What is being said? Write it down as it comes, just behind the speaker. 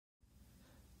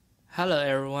Hello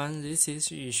everyone, this is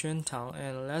Hw11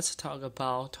 and let's talk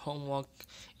about homework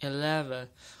 11.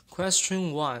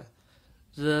 Question 1.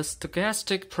 The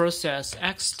stochastic process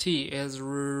xt is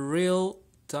real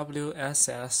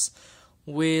WSS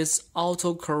with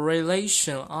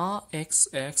autocorrelation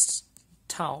Rxx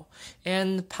tau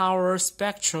and power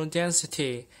spectral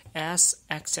density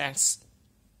Sxx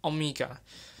omega.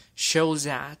 Show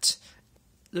that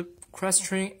the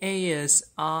question A is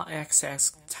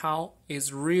Rxx tau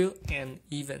is real and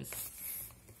even.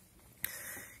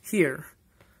 Here,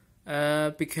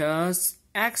 because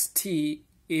xt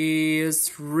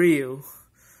is real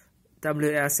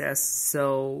WSS,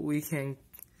 so we can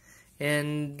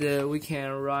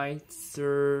write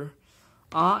the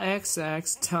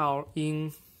Rxx tau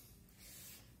in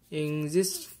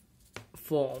this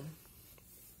form,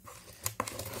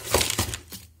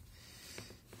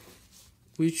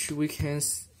 which we can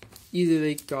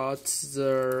easily got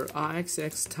the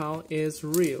Rxx tau is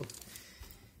real,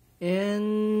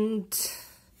 and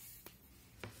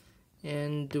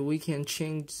we can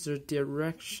change the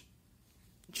direction,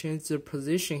 change the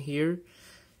position here.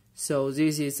 So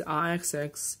this is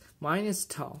Rxx minus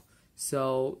tau,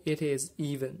 so it is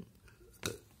even.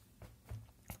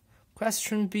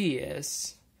 Question B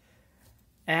is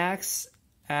x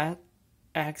at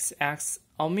xx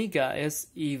omega is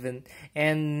even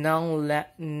and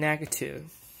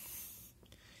non-negative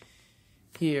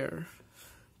here,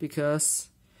 because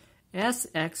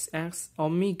Sxx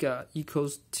omega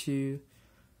equals to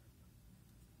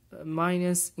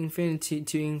minus infinity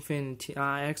to infinity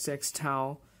Rxx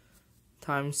tau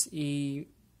times e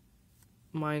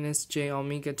minus j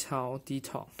omega tau d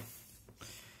tau.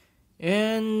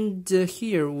 And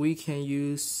here we can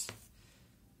use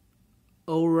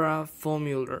Euler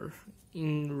formula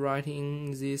in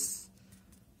writing this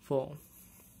form.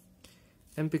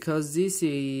 And because this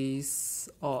is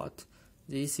odd,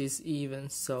 this is even,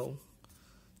 so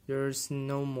there's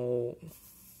no more.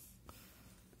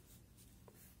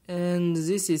 And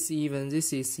this is even,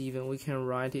 we can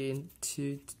write it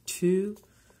into 2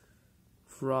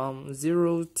 from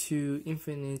 0 to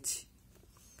infinity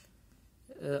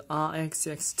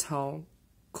Rxx tau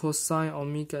cosine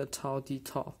omega tau d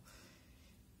tau.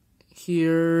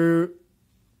 Here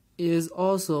is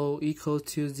also equal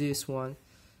to this one.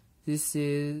 This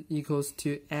is equals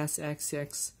to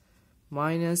Sxx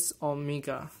minus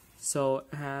omega, so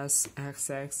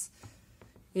Sxx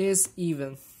is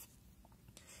even.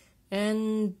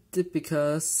 And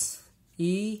because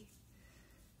e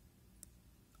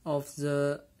of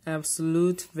the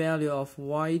absolute value of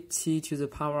yt to the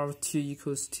power of 2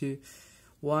 equals to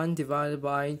 1 divided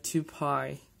by 2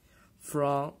 pi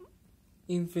from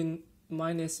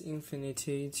minus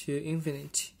infinity to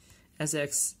infinity,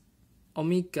 Sx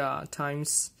omega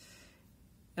times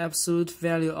absolute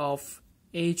value of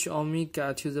h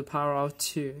omega to the power of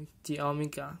 2 d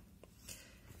omega.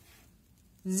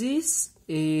 This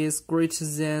is greater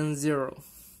than 0,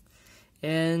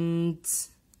 and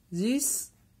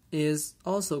this is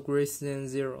also greater than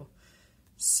 0,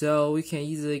 so we can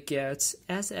easily get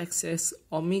Sxx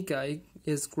omega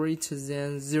is greater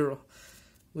than 0,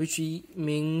 which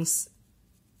means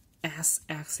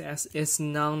Sxx is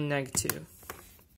non-negative.